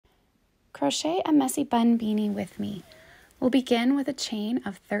Crochet a Messy Bun Beanie with me. We'll begin with a chain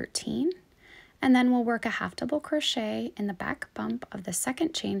of 13, and then we'll work a half double crochet in the back bump of the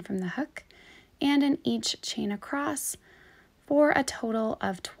second chain from the hook and in each chain across for a total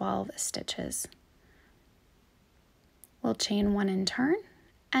of 12 stitches. We'll chain one in turn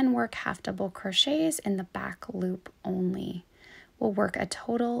and work half double crochets in the back loop only. We'll work a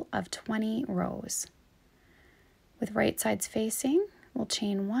total of 20 rows. With right sides facing, we'll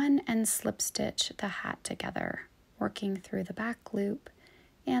chain one and slip stitch the hat together, working through the back loop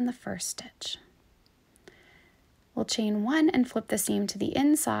and the first stitch. We'll chain one and flip the seam to the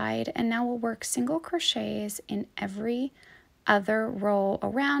inside, and now we'll work single crochets in every other row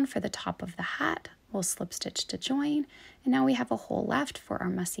around for the top of the hat. We'll slip stitch to join, and now we have a hole left for our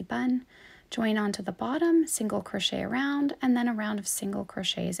messy bun. Join onto the bottom, single crochet around, and then a round of single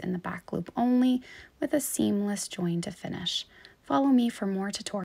crochets in the back loop only with a seamless join to finish. Follow me for more tutorials.